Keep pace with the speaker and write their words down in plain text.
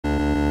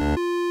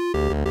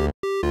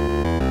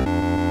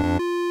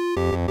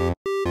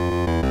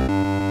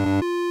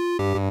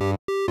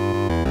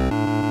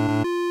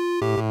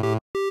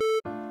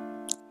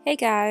Hey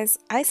guys,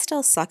 I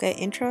still suck at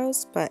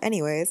intros, but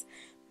anyways,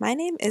 my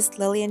name is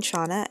Lillian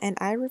and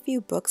I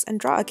review books and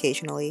draw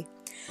occasionally.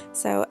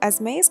 So, as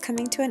May is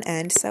coming to an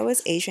end, so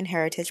is Asian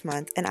Heritage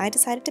Month, and I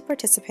decided to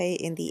participate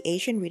in the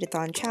Asian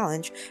Readathon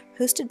Challenge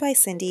hosted by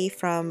Cindy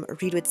from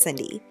Read with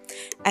Cindy.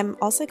 I'm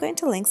also going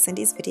to link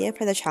Cindy's video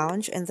for the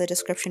challenge in the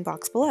description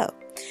box below.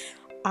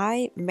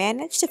 I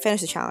managed to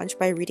finish the challenge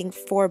by reading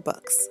 4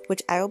 books,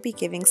 which I will be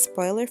giving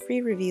spoiler-free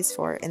reviews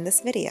for in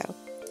this video.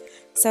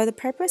 So the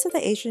purpose of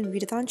the Asian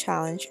Readathon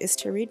Challenge is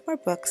to read more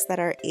books that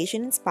are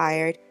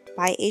Asian-inspired,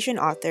 by Asian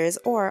authors,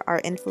 or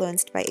are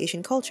influenced by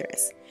Asian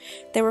cultures.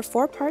 There were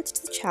 4 parts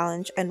to the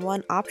challenge and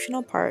 1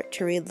 optional part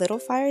to read Little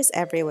Fires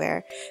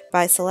Everywhere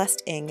by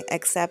Celeste Ng,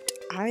 except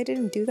I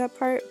didn't do that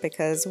part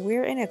because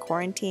we're in a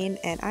quarantine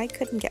and I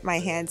couldn't get my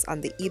hands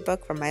on the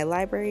ebook from my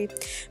library,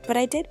 but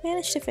I did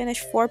manage to finish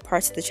 4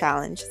 parts of the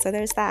challenge, so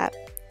there's that.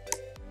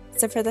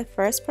 So for the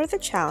first part of the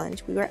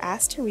challenge, we were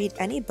asked to read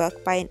any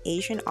book by an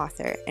Asian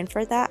author, and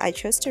for that I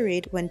chose to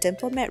read When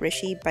Dimple Met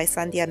Rishi by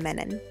Sandhya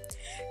Menon.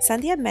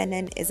 Sandhya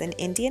Menon is an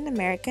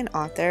Indian-American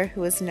author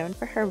who is known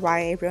for her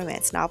YA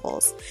romance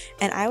novels,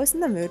 and I was in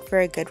the mood for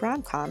a good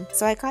rom-com,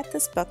 so I got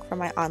this book from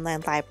my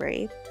online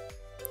library.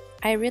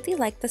 I really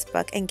liked this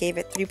book and gave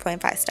it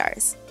 3.5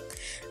 stars.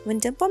 When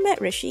Dimple Met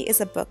Rishi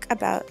is a book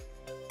about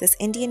this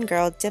Indian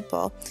girl,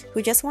 Dimple,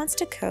 who just wants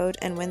to code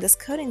and win this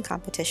coding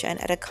competition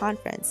at a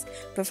conference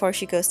before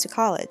she goes to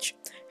college.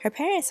 Her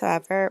parents,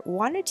 however,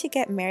 wanted to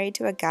get married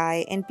to a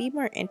guy and be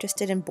more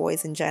interested in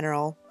boys in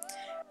general.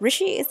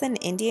 Rishi is an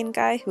Indian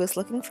guy who is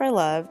looking for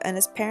love, and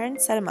his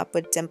parents set him up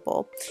with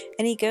Dimple,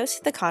 and he goes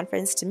to the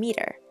conference to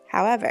meet her.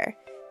 However,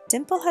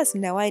 Dimple has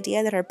no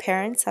idea that her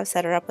parents have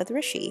set her up with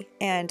Rishi,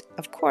 and,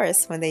 of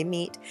course, when they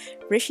meet,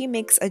 Rishi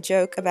makes a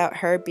joke about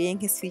her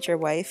being his future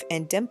wife,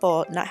 and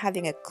Dimple, not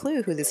having a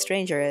clue who the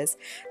stranger is,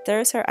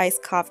 throws her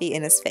iced coffee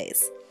in his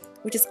face,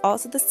 which is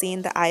also the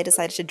scene that I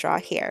decided to draw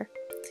here.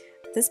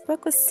 This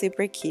book was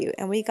super cute,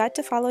 and we got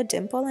to follow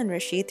Dimple and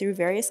Rishi through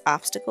various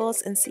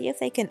obstacles and see if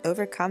they can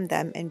overcome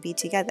them and be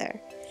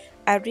together.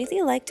 I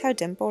really liked how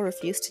Dimple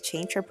refused to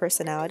change her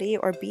personality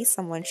or be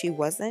someone she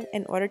wasn't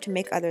in order to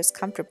make others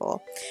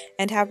comfortable,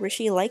 and how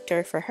Rishi liked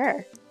her for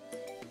her.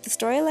 The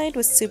storyline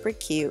was super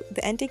cute,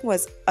 the ending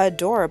was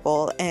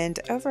adorable, and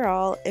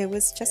overall, it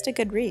was just a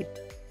good read.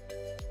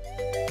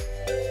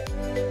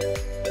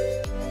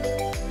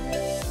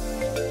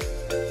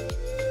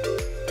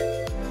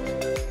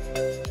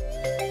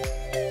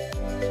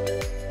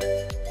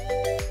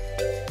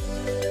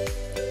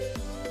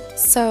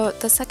 So,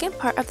 the second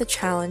part of the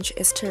challenge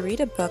is to read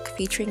a book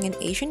featuring an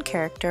Asian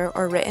character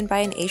or written by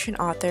an Asian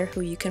author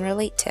who you can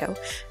relate to,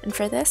 and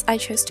for this I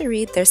chose to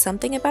read There's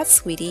Something About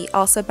Sweetie,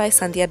 also by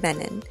Sandhya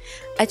Menon.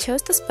 I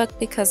chose this book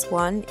because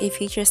 1, it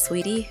features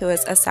Sweetie, who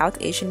is a South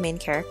Asian main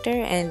character,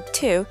 and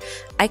 2,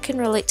 I can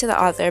relate to the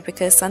author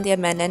because Sandhya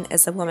Menon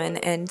is a woman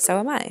and so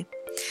am I.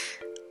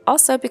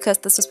 Also because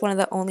this was one of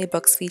the only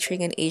books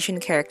featuring an Asian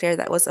character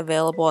that was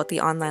available at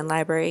the online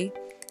library.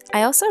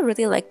 I also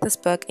really liked this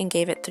book and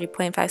gave it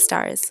 3.5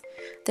 stars.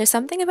 There's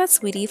Something About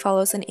Sweetie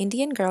follows an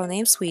Indian girl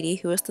named Sweetie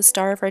who is the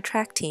star of her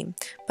track team,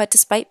 but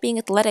despite being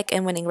athletic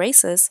and winning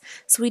races,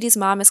 Sweetie's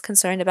mom is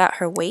concerned about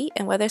her weight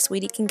and whether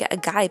Sweetie can get a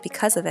guy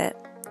because of it.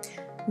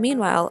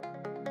 Meanwhile,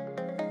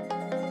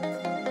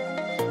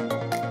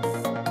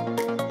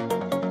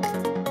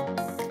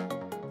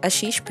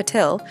 Ashish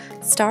Patil,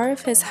 star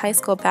of his high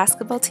school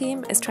basketball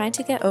team, is trying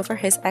to get over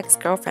his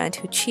ex-girlfriend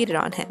who cheated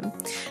on him.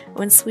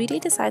 When Sweetie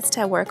decides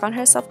to work on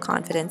her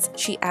self-confidence,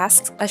 she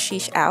asks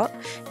Ashish out,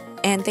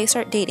 and they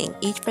start dating,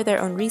 each for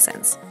their own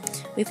reasons.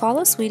 We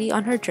follow Sweetie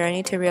on her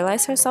journey to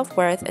realize her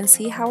self-worth and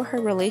see how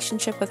her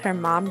relationship with her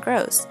mom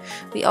grows.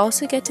 We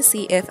also get to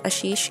see if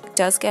Ashish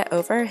does get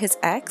over his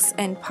ex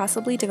and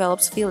possibly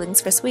develops feelings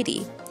for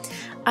Sweetie.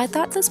 I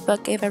thought this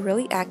book gave a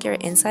really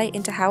accurate insight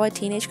into how a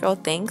teenage girl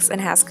thinks and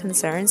has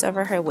concerns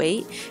over her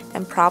weight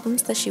and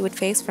problems that she would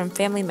face from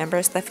family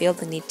members that feel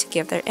the need to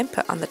give their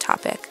input on the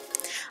topic.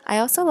 I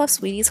also love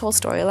Sweetie's whole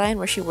storyline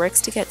where she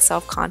works to get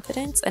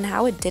self-confidence and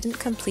how it didn't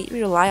completely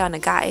rely on a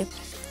guy.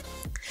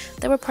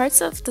 There were parts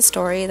of the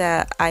story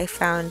that I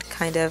found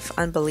kind of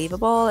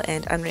unbelievable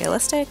and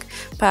unrealistic,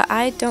 but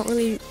I don't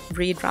really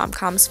read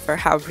rom-coms for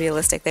how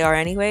realistic they are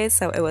anyway,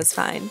 so it was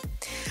fine.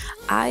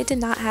 I did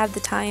not have the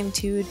time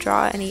to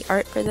draw any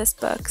art for this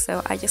book,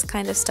 so I just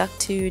kind of stuck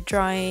to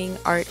drawing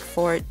art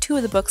for 2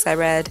 of the books I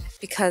read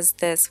because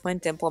this When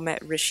Dimple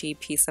Met Rishi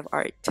piece of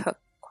art took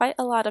quite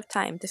a lot of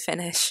time to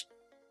finish.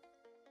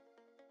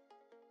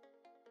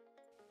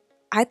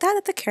 I thought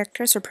that the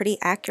characters were pretty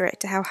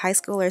accurate to how high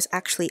schoolers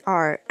actually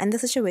are, and the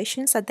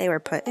situations that they were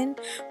put in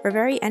were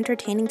very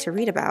entertaining to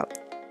read about.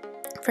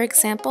 For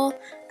example,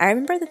 I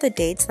remember that the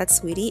dates that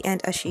Sweetie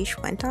and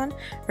Ashish went on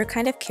were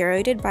kind of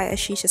curated by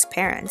Ashish's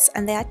parents,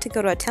 and they had to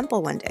go to a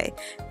temple one day,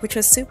 which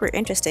was super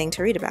interesting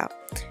to read about.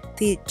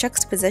 The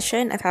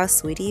juxtaposition of how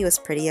Sweetie was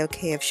pretty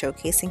okay of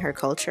showcasing her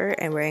culture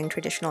and wearing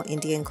traditional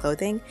Indian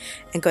clothing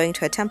and going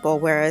to a temple,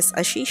 whereas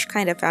Ashish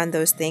kind of found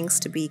those things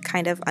to be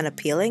kind of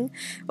unappealing,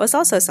 was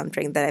also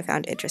something that I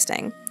found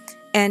interesting.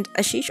 And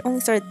Ashish only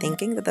started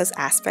thinking that those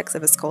aspects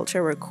of his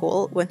culture were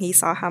cool when he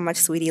saw how much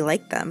Sweetie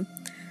liked them.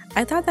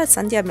 I thought that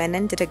Sandhya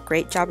Menon did a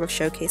great job of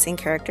showcasing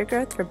character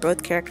growth for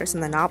both characters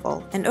in the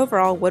novel, and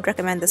overall would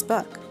recommend this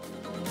book.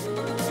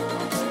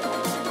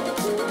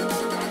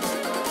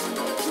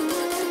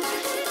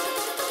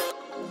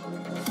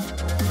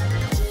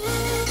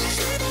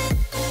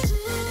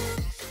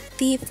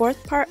 The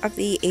fourth part of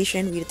the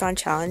Asian Readathon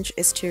challenge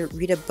is to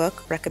read a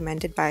book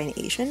recommended by an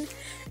Asian.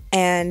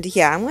 And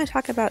yeah, I'm going to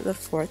talk about the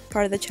fourth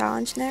part of the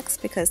challenge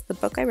next because the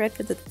book I read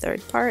for the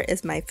third part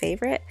is my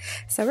favorite,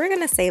 so we're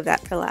going to save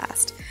that for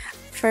last.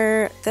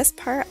 For this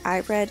part,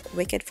 I read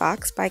Wicked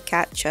Fox by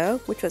Kat Cho,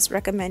 which was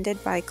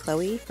recommended by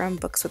Chloe from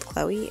Books with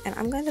Chloe, and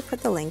I'm going to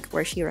put the link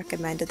where she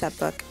recommended that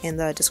book in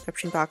the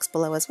description box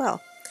below as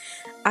well.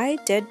 I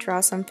did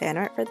draw some fan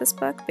art for this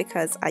book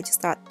because I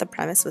just thought the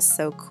premise was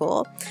so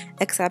cool,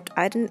 except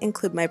I didn't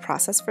include my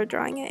process for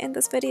drawing it in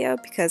this video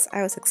because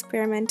I was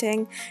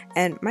experimenting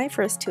and my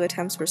first 2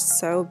 attempts were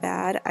so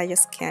bad I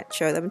just can't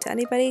show them to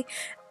anybody,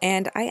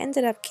 and I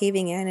ended up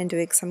caving in and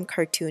doing some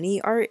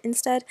cartoony art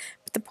instead,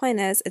 but the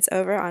point is it's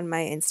over on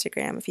my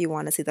Instagram if you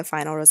want to see the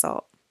final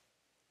result.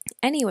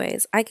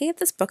 Anyways, I gave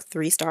this book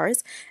 3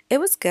 stars. It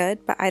was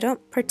good, but I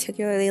don't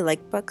particularly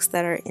like books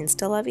that are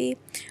insta-lovey.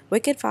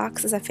 Wicked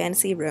Fox is a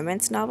fantasy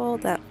romance novel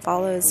that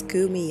follows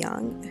Gu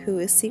Mi-young, who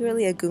is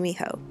secretly a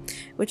gumiho,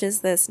 which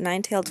is this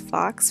 9-tailed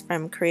fox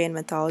from Korean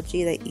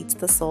mythology that eats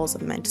the souls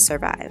of men to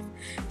survive.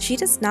 She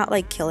does not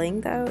like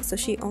killing though, so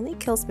she only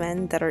kills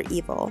men that are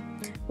evil.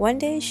 One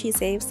day she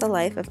saves the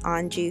life of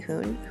An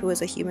Ji-hoon, who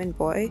is a human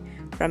boy,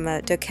 from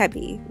a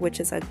dokebi, which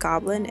is a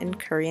goblin in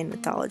Korean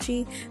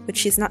mythology, which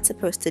she's not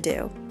supposed to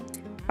do.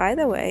 By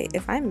the way,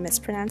 if I'm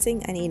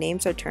mispronouncing any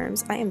names or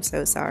terms, I am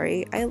so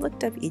sorry. I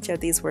looked up each of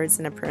these words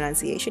in a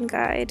pronunciation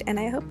guide, and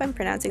I hope I'm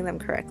pronouncing them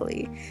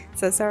correctly,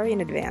 so sorry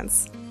in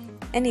advance.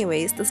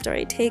 Anyways, the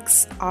story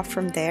takes off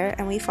from there,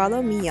 and we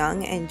follow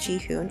Mi-young and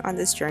Ji-hoon on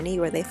this journey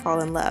where they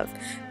fall in love,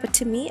 but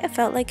to me it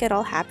felt like it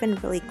all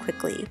happened really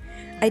quickly.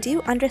 I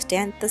do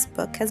understand this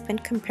book has been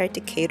compared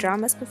to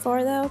K-dramas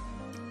before though,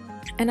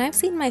 and I've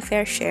seen my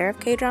fair share of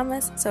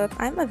K-dramas, so if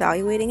I'm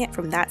evaluating it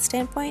from that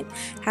standpoint,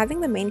 having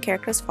the main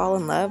characters fall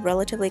in love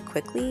relatively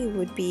quickly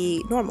would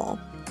be normal.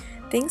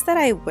 Things that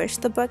I wish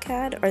the book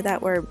had, or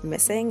that were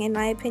missing in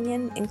my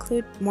opinion,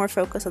 include more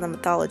focus on the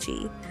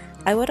mythology.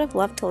 I would have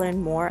loved to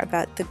learn more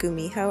about the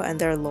Gumiho and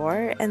their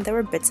lore, and there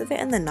were bits of it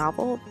in the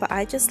novel, but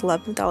I just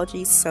love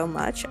mythology so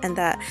much and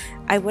that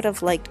I would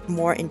have liked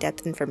more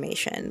in-depth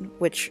information,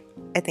 which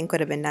I think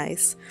would have been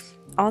nice.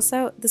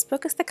 Also, this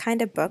book is the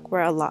kind of book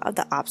where a lot of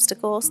the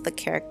obstacles the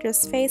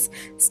characters face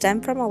stem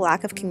from a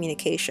lack of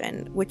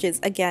communication, which is,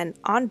 again,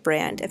 on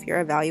brand if you're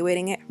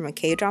evaluating it from a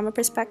K-drama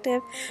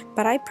perspective,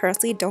 but I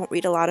personally don't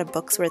read a lot of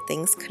books where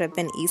things could have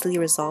been easily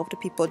resolved if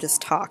people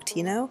just talked,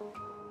 you know?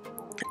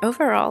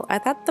 Overall, I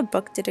thought the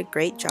book did a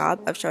great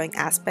job of showing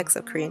aspects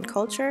of Korean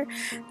culture.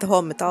 The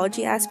whole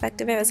mythology aspect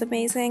of it was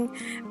amazing,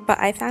 but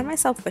I found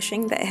myself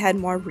wishing that it had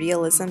more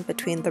realism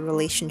between the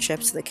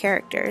relationships of the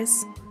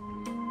characters.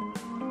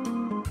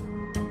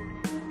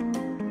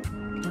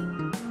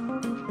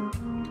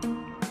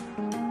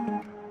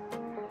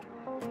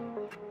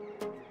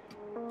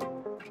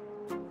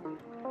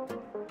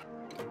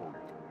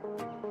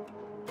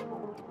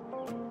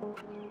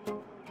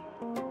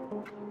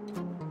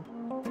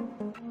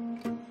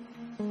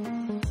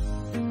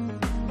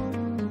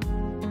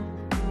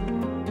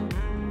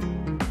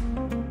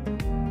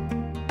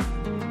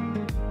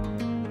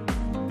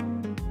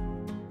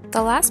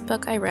 The last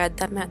book I read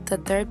that met the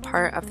third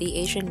part of the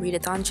Asian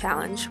Readathon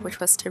challenge, which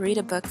was to read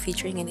a book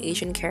featuring an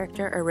Asian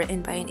character or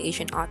written by an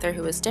Asian author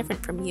who was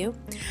different from you,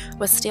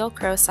 was Steel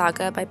Crow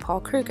Saga by Paul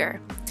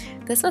Kreuger.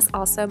 This was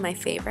also my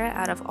favorite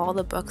out of all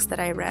the books that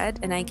I read,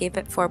 and I gave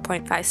it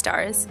 4.5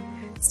 stars.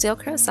 Steel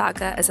Crow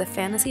Saga is a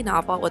fantasy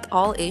novel with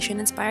all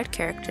Asian-inspired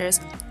characters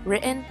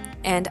written,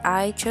 and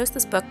I chose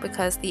this book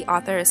because the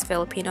author is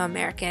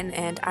Filipino-American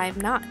and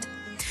I'm not.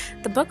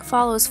 The book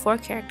follows 4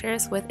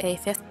 characters with a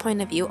 5th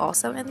point of view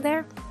also in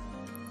there.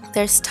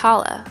 There's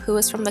Tala, who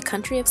is from the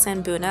country of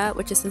Sanbuna,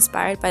 which is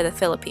inspired by the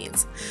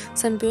Philippines.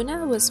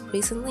 Sanbuna was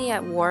recently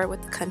at war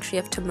with the country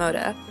of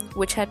Tomoda,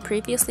 which had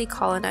previously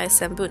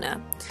colonized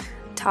Sanbuna.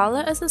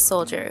 Tala is a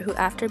soldier who,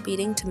 after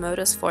beating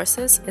Tomoda's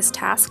forces, is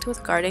tasked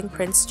with guarding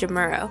Prince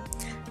Jimuro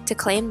to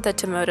claim the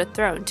Tomoda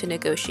throne to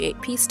negotiate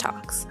peace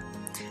talks.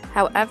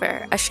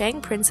 However, a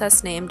Shang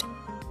princess named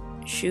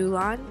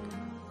Shulan,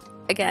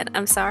 again,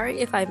 I'm sorry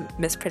if I'm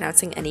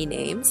mispronouncing any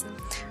names,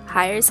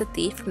 hires a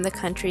thief from the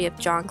country of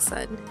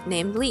Gyeongsun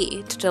named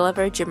Lee to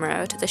deliver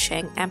Jimuro to the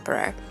Shang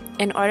Emperor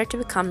in order to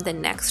become the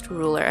next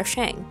ruler of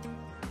Shang.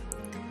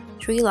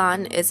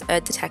 Shuilan is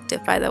a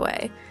detective, by the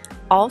way.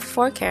 All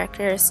 4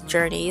 characters'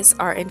 journeys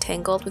are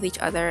entangled with each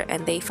other,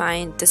 and they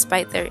find,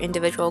 despite their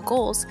individual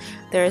goals,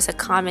 there is a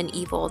common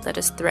evil that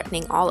is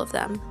threatening all of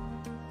them.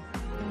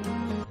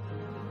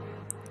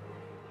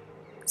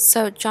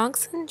 So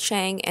Jongsun,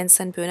 Shang, and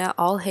Senbuna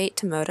all hate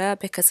Tomoda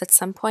because at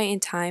some point in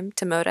time,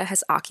 Tomoda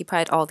has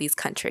occupied all these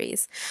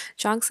countries.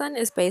 Jongsun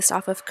is based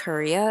off of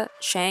Korea,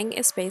 Shang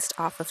is based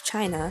off of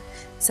China,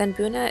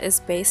 Senbuna is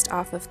based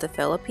off of the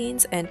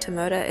Philippines, and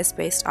Tomoda is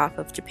based off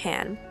of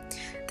Japan.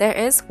 There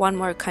is one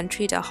more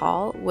country to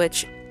haul,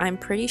 which I'm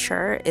pretty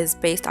sure is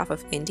based off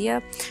of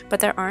India, but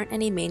there aren't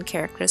any main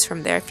characters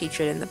from there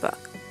featured in the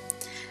book.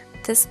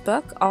 This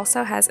book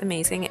also has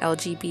amazing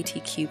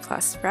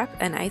LGBTQ+ rep,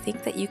 and I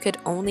think that you could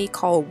only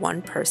call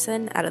one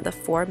person out of the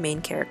 4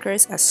 main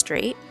characters as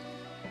straight.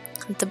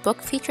 The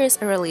book features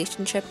a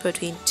relationship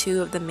between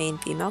 2 of the main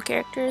female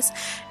characters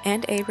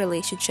and a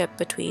relationship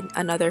between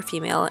another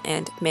female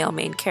and male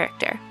main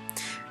character.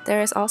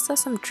 There is also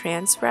some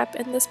trans rep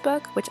in this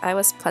book, which I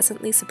was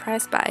pleasantly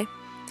surprised by.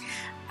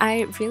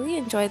 I really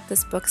enjoyed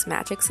this book's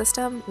magic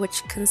system,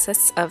 which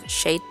consists of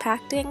shade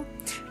pacting,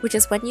 which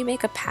is when you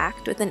make a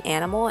pact with an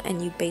animal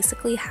and you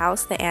basically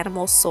house the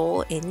animal's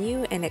soul in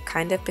you and it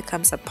kind of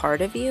becomes a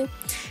part of you,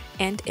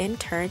 and in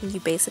turn you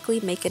basically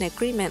make an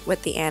agreement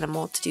with the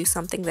animal to do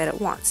something that it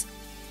wants.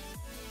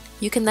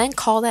 You can then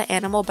call that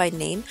animal by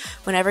name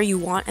whenever you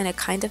want, and a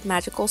kind of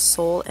magical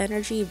soul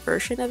energy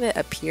version of it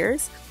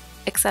appears,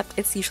 except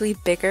it's usually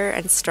bigger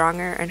and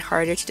stronger and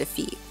harder to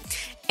defeat,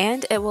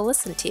 and it will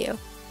listen to you.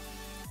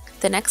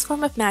 The next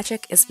form of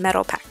magic is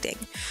metal pacting,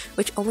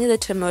 which only the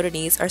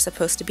Tomodanis are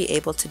supposed to be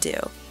able to do,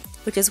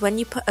 which is when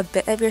you put a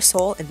bit of your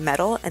soul in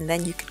metal and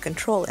then you can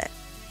control it.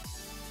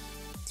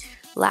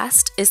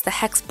 Last is the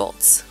hex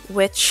bolts,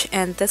 which,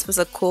 and this was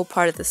a cool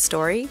part of the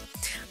story,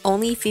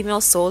 only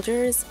female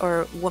soldiers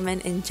or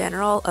women in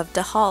general of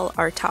Dahal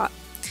are taught,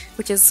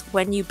 which is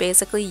when you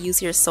basically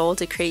use your soul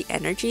to create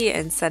energy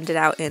and send it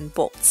out in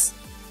bolts.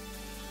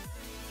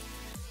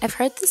 I've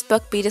heard this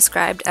book be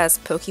described as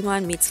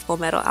Pokemon meets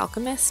Fullmetal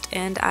Alchemist,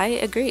 and I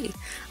agree.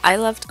 I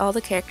loved all the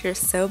characters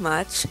so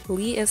much.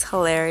 Lee is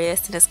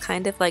hilarious and is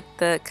kind of like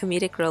the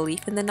comedic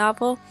relief in the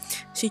novel.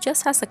 She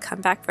just has a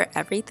comeback for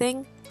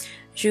everything.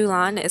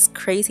 Julan is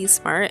crazy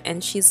smart,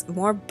 and she's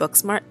more book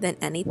smart than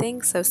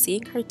anything, so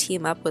seeing her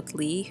team up with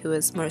Lee, who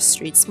is more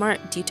street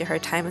smart due to her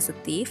time as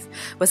a thief,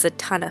 was a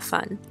ton of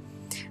fun.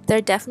 They're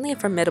definitely a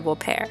formidable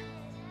pair.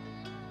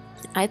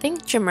 I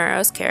think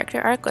Jimuro's character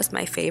arc was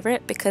my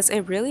favorite because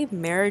it really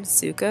mirrored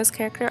Zuko's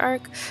character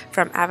arc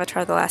from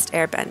Avatar: The Last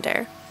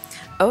Airbender.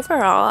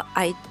 Overall,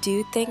 I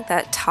do think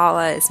that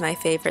Tala is my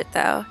favorite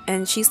though,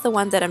 and she's the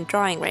one that I'm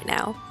drawing right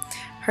now.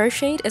 Her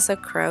shade is a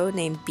crow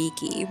named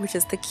Beaky, which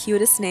is the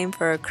cutest name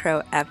for a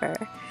crow ever.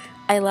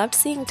 I loved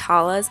seeing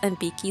Tala's and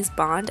Beaky's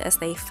bond as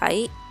they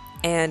fight,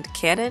 and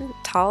canon,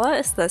 Tala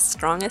is the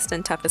strongest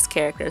and toughest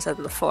characters of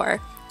the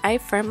 4. I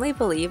firmly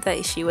believe that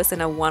if she was in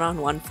a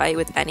one-on-one fight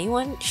with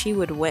anyone, she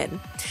would win.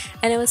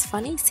 And it was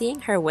funny seeing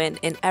her win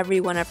in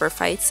every one of her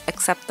fights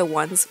except the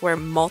ones where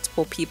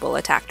multiple people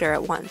attacked her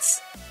at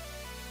once.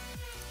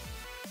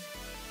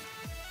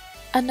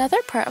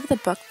 Another part of the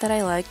book that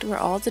I liked were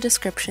all the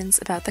descriptions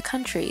about the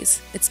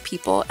countries, its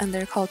people, and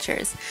their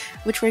cultures,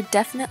 which were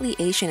definitely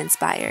Asian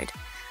inspired.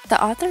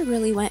 The author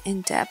really went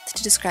in depth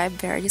to describe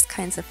various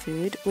kinds of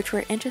food, which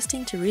were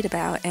interesting to read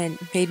about and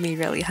made me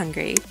really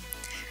hungry.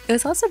 It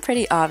was also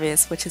pretty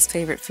obvious which his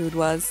favorite food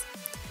was.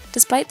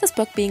 Despite this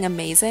book being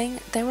amazing,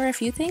 there were a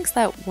few things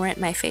that weren't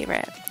my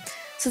favorite.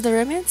 So the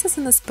romances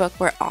in this book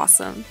were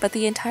awesome, but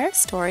the entire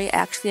story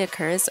actually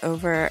occurs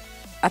over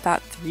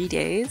about 3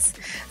 days,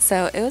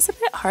 so it was a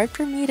bit hard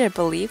for me to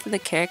believe that the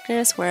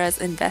characters were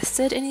as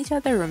invested in each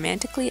other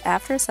romantically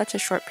after such a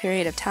short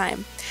period of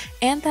time,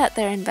 and that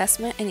their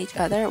investment in each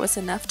other was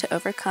enough to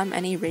overcome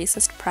any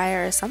racist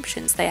prior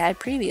assumptions they had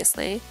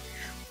previously.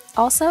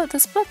 Also,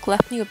 this book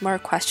left me with more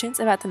questions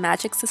about the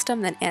magic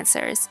system than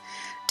answers.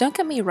 Don't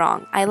get me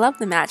wrong, I love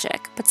the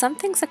magic, but some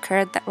things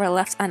occurred that were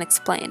left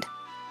unexplained,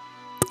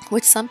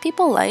 which some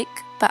people like,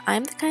 but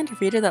I'm the kind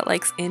of reader that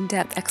likes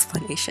in-depth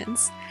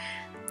explanations.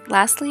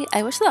 Lastly,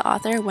 I wish the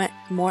author went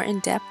more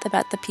in depth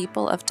about the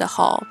people of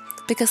Dahal,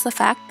 because the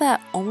fact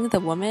that only the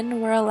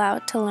women were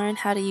allowed to learn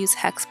how to use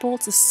hex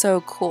bolts is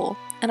so cool,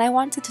 and I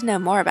wanted to know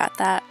more about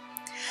that.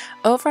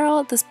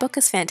 Overall, this book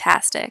is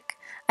fantastic.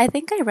 I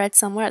think I read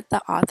somewhere that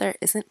the author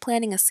isn't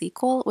planning a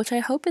sequel, which I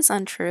hope is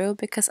untrue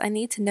because I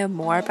need to know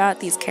more about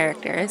these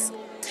characters.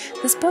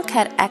 This book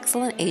had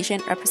excellent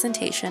Asian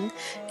representation,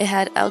 it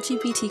had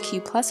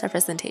LGBTQ+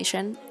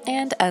 representation,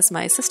 and as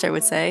my sister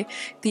would say,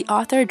 the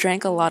author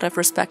drank a lot of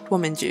Respect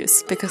Woman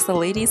juice because the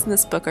ladies in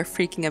this book are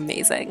freaking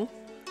amazing.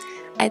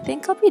 I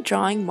think I'll be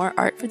drawing more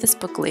art for this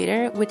book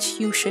later,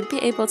 which you should be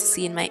able to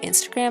see in my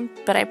Instagram,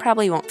 but I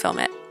probably won't film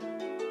it.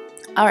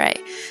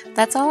 Alright,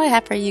 that's all I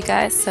have for you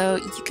guys, so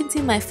you can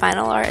see my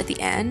final art at the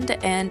end,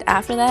 and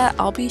after that,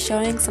 I'll be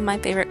showing some of my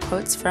favorite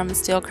quotes from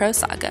Steel Crow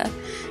Saga.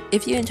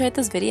 If you enjoyed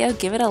this video,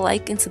 give it a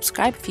like and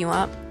subscribe if you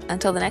want.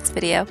 Until the next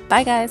video,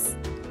 bye guys!